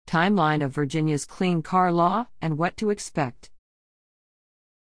Timeline of Virginia's Clean Car Law and what to expect.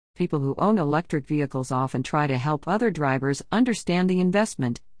 People who own electric vehicles often try to help other drivers understand the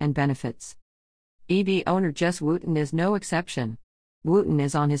investment and benefits. EV owner Jess Wooten is no exception. Wooten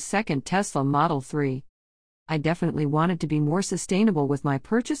is on his second Tesla Model 3. I definitely wanted to be more sustainable with my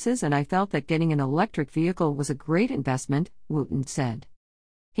purchases, and I felt that getting an electric vehicle was a great investment, Wooten said.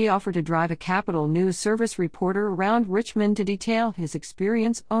 He offered to drive a Capital News Service reporter around Richmond to detail his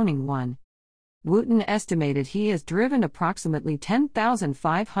experience owning one. Wooten estimated he has driven approximately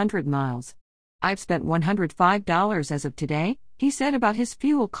 10,500 miles. I've spent $105 as of today, he said about his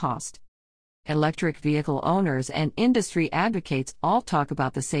fuel cost. Electric vehicle owners and industry advocates all talk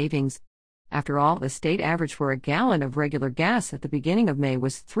about the savings. After all, the state average for a gallon of regular gas at the beginning of May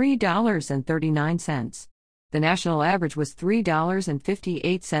was $3.39. The national average was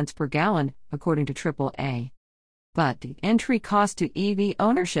 $3.58 per gallon, according to AAA. But the entry cost to EV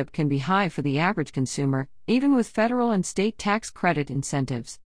ownership can be high for the average consumer, even with federal and state tax credit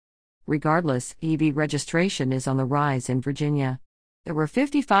incentives. Regardless, EV registration is on the rise in Virginia. There were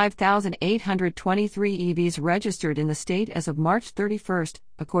 55,823 EVs registered in the state as of March 31st,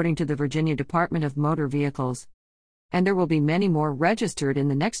 according to the Virginia Department of Motor Vehicles. And there will be many more registered in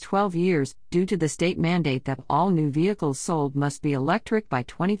the next 12 years, due to the state mandate that all new vehicles sold must be electric by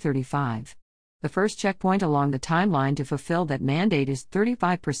 2035. The first checkpoint along the timeline to fulfill that mandate is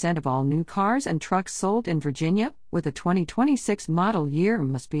 35% of all new cars and trucks sold in Virginia, with a 2026 model year,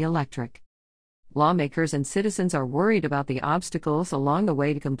 must be electric. Lawmakers and citizens are worried about the obstacles along the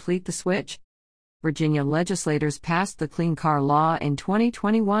way to complete the switch. Virginia legislators passed the Clean Car Law in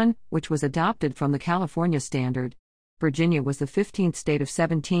 2021, which was adopted from the California standard. Virginia was the 15th state of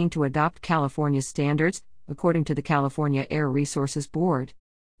 17 to adopt California's standards, according to the California Air Resources Board.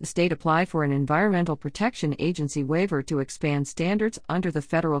 The state applied for an Environmental Protection Agency waiver to expand standards under the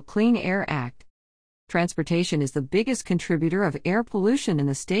Federal Clean Air Act. Transportation is the biggest contributor of air pollution in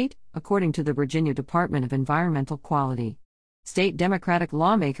the state, according to the Virginia Department of Environmental Quality. State Democratic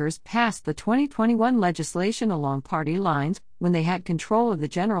lawmakers passed the 2021 legislation along party lines when they had control of the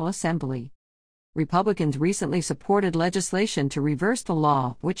General Assembly. Republicans recently supported legislation to reverse the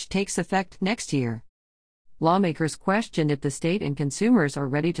law, which takes effect next year. Lawmakers questioned if the state and consumers are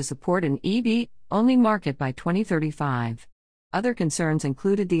ready to support an EV-only market by 2035. Other concerns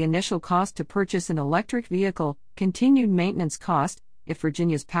included the initial cost to purchase an electric vehicle, continued maintenance cost, if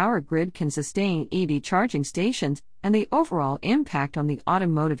Virginia's power grid can sustain EV charging stations, and the overall impact on the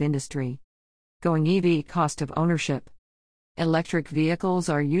automotive industry. Going EV cost of ownership. Electric vehicles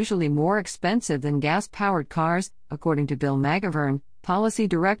are usually more expensive than gas-powered cars, according to Bill McGivern, Policy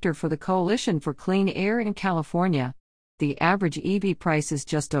Director for the Coalition for Clean Air in California. The average EV price is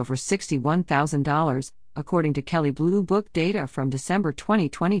just over $61,000, according to Kelley Blue Book data from December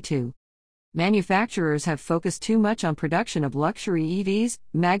 2022. Manufacturers have focused too much on production of luxury EVs,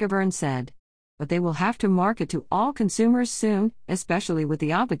 McGivern said. But they will have to market to all consumers soon, especially with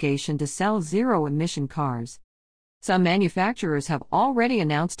the obligation to sell zero-emission cars. Some manufacturers have already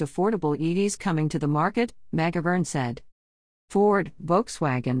announced affordable EVs coming to the market, McGivern said. Ford,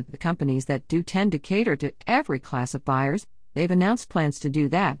 Volkswagen, the companies that do tend to cater to every class of buyers, they've announced plans to do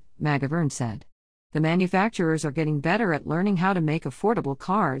that, McGivern said. The manufacturers are getting better at learning how to make affordable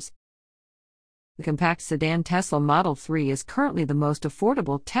cars. The compact sedan Tesla Model 3 is currently the most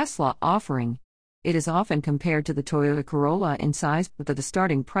affordable Tesla offering. It is often compared to the Toyota Corolla in size, but the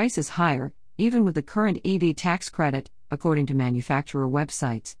starting price is higher, even with the current EV tax credit, according to manufacturer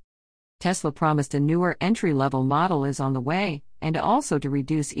websites. Tesla promised a newer entry-level model is on the way, and also to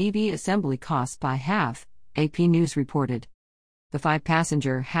reduce EV assembly costs by half, AP News reported. The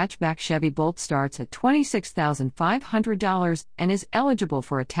 5-passenger hatchback Chevy Bolt starts at $26,500 and is eligible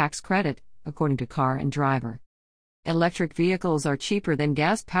for a tax credit, according to Car and Driver. Electric vehicles are cheaper than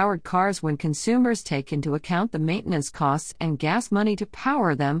gas-powered cars when consumers take into account the maintenance costs and gas money to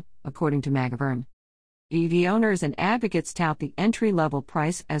power them, according to McGivern. EV owners and advocates tout the entry-level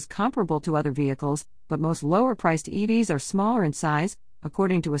price as comparable to other vehicles, but most lower-priced EVs are smaller in size,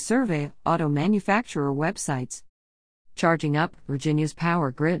 according to a survey of auto manufacturer websites. Charging up Virginia's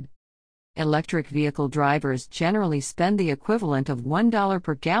power grid. Electric vehicle drivers generally spend the equivalent of $1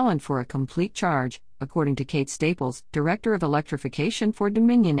 per gallon for a complete charge, according to Kate Staples, Director of Electrification for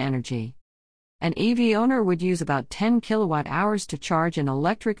Dominion Energy. An EV owner would use about 10 kilowatt-hours to charge an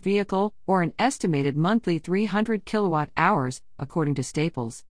electric vehicle, or an estimated monthly 300 kilowatt-hours, according to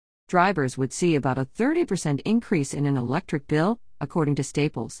Staples. Drivers would see about a 30% increase in an electric bill, according to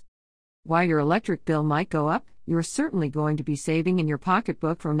Staples. While your electric bill might go up, you're certainly going to be saving in your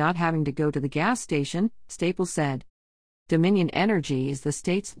pocketbook from not having to go to the gas station, Staples said. Dominion Energy is the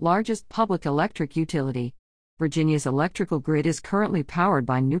state's largest public electric utility. Virginia's electrical grid is currently powered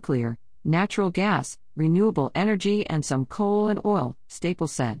by nuclear, natural gas, renewable energy, and some coal and oil,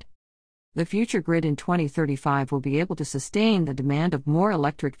 Staples said. The future grid in 2035 will be able to sustain the demand of more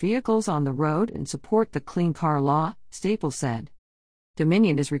electric vehicles on the road and support the Clean Car Law, Staples said.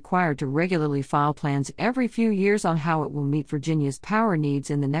 Dominion is required to regularly file plans every few years on how it will meet Virginia's power needs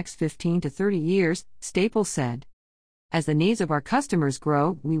in the next 15 to 30 years, Staples said. As the needs of our customers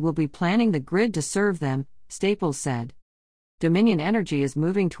grow, we will be planning the grid to serve them, Staples said. Dominion Energy is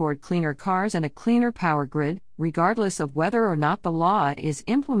moving toward cleaner cars and a cleaner power grid, regardless of whether or not the law is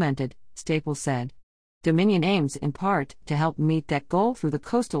implemented, Staples said. Dominion aims, in part, to help meet that goal through the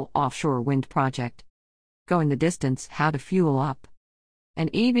Coastal Offshore Wind Project. Going the distance, how to fuel up. An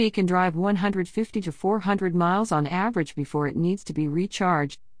EV can drive 150 to 400 miles on average before it needs to be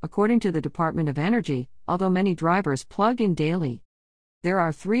recharged, according to the Department of Energy, although many drivers plug in daily. There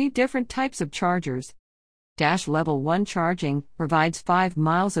are 3 different types of chargers. Level 1 charging provides 5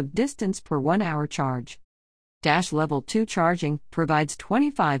 miles of distance per 1 hour charge. Level 2 charging provides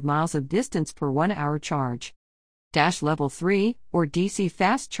 25 miles of distance per 1 hour charge. Level 3, or DC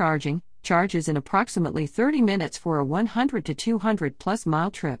fast charging, charges in approximately 30 minutes for a 100 to 200 plus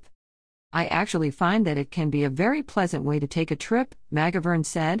mile trip. I actually find that it can be a very pleasant way to take a trip, McGovern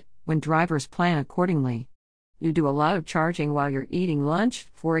said, when drivers plan accordingly. You do a lot of charging while you're eating lunch,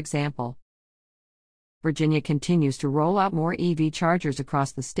 for example. Virginia continues to roll out more EV chargers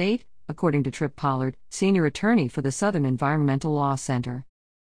across the state, according to Tripp Pollard, senior attorney for the Southern Environmental Law Center.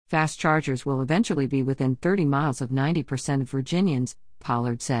 Fast chargers will eventually be within 30 miles of 90% of Virginians,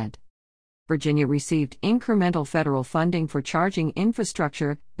 Pollard said. Virginia received incremental federal funding for charging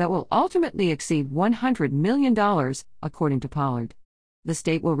infrastructure that will ultimately exceed $100 million, according to Pollard. The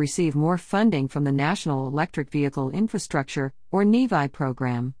state will receive more funding from the National Electric Vehicle Infrastructure, or NEVI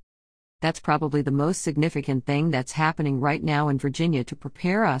program. That's probably the most significant thing that's happening right now in Virginia to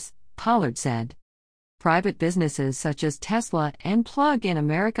prepare us, Pollard said. Private businesses such as Tesla and Plug in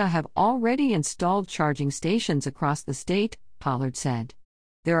America have already installed charging stations across the state, Pollard said.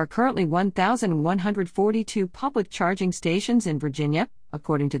 There are currently 1,142 public charging stations in Virginia,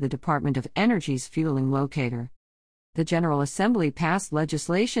 according to the Department of Energy's fueling locator. The General Assembly passed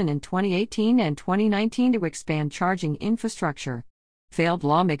legislation in 2018 and 2019 to expand charging infrastructure. Failed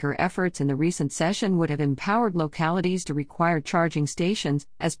lawmaker efforts in the recent session would have empowered localities to require charging stations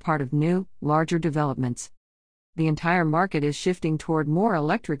as part of new, larger developments. The entire market is shifting toward more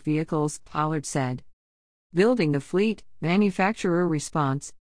electric vehicles, Pollard said. Building the fleet, manufacturer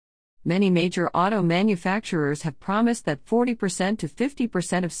response. Many major auto manufacturers have promised that 40% to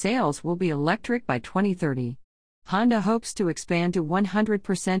 50% of sales will be electric by 2030. Honda hopes to expand to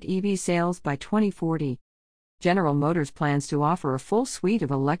 100% EV sales by 2040. General Motors plans to offer a full suite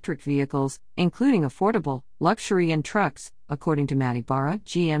of electric vehicles, including affordable, luxury, and trucks, according to Matt Ibarra,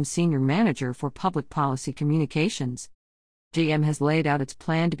 GM Senior Manager for Public Policy Communications. GM has laid out its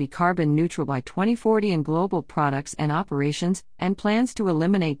plan to be carbon neutral by 2040 in global products and operations, and plans to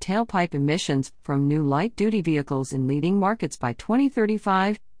eliminate tailpipe emissions from new light-duty vehicles in leading markets by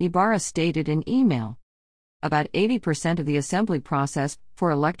 2035, Ibarra stated in email. About 80% of the assembly process for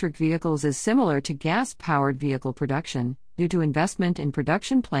electric vehicles is similar to gas-powered vehicle production, due to investment in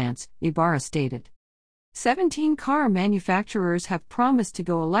production plants, Ibarra stated. 17 car manufacturers have promised to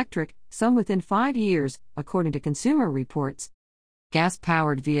go electric, some within 5 years, according to Consumer Reports.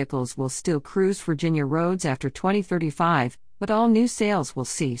 Gas-powered vehicles will still cruise Virginia roads after 2035, but all new sales will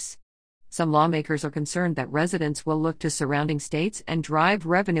cease. Some lawmakers are concerned that residents will look to surrounding states and drive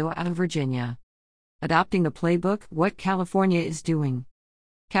revenue out of Virginia. Adopting the playbook, what California is doing.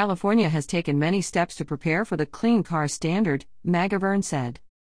 California has taken many steps to prepare for the Clean Car Standard, McGovern said.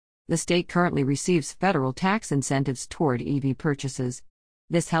 The state currently receives federal tax incentives toward EV purchases.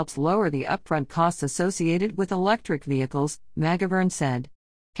 This helps lower the upfront costs associated with electric vehicles, McGovern said.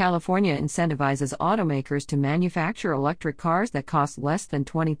 California incentivizes automakers to manufacture electric cars that cost less than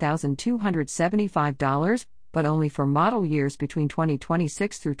 $20,275, but only for model years between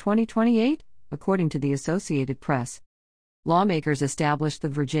 2026 through 2028, according to the Associated Press. Lawmakers established the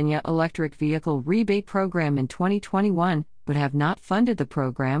Virginia Electric Vehicle Rebate Program in 2021, but have not funded the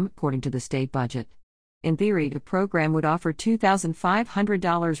program, according to the state budget. In theory, the program would offer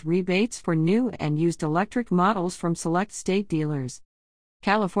 $2,500 rebates for new and used electric models from select state dealers.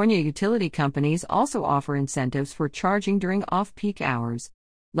 California utility companies also offer incentives for charging during off-peak hours.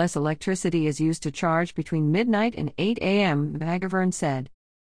 Less electricity is used to charge between midnight and 8 a.m., McGovern said.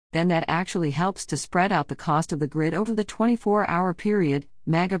 Then that actually helps to spread out the cost of the grid over the 24-hour period,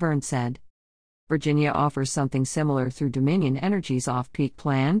 McGovern said. Virginia offers something similar through Dominion Energy's off-peak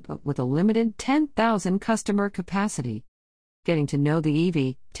plan, but with a limited 10,000 customer capacity. Getting to know the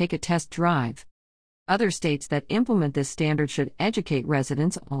EV, take a test drive. Other states that implement this standard should educate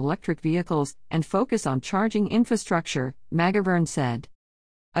residents on electric vehicles and focus on charging infrastructure, McGivern said.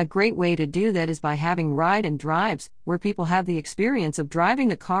 A great way to do that is by having ride and drives, where people have the experience of driving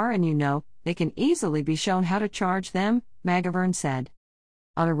the car and they can easily be shown how to charge them, McGivern said.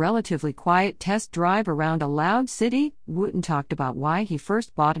 On a relatively quiet test drive around a loud city, Wooten talked about why he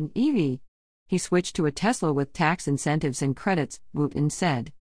first bought an EV. He switched to a Tesla with tax incentives and credits, Wooten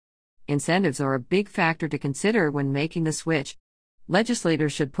said. Incentives are a big factor to consider when making the switch.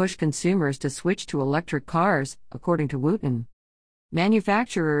 Legislators should push consumers to switch to electric cars, according to Wooten.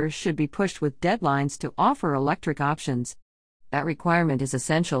 Manufacturers should be pushed with deadlines to offer electric options. That requirement is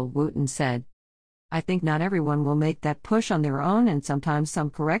essential, Wooten said. I think not everyone will make that push on their own, and sometimes some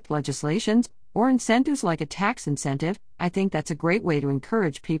correct legislations or incentives like a tax incentive. I think that's a great way to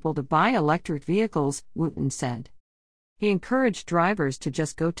encourage people to buy electric vehicles, Wooten said. He encouraged drivers to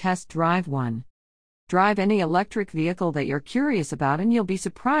just go test drive one. Drive any electric vehicle that you're curious about and you'll be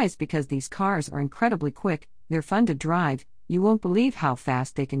surprised because these cars are incredibly quick, they're fun to drive, you won't believe how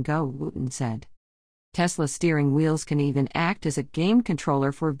fast they can go, Wooten said. Tesla steering wheels can even act as a game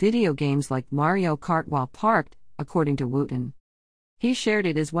controller for video games like Mario Kart while parked, according to Wooten. He shared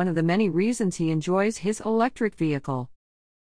it as one of the many reasons he enjoys his electric vehicle.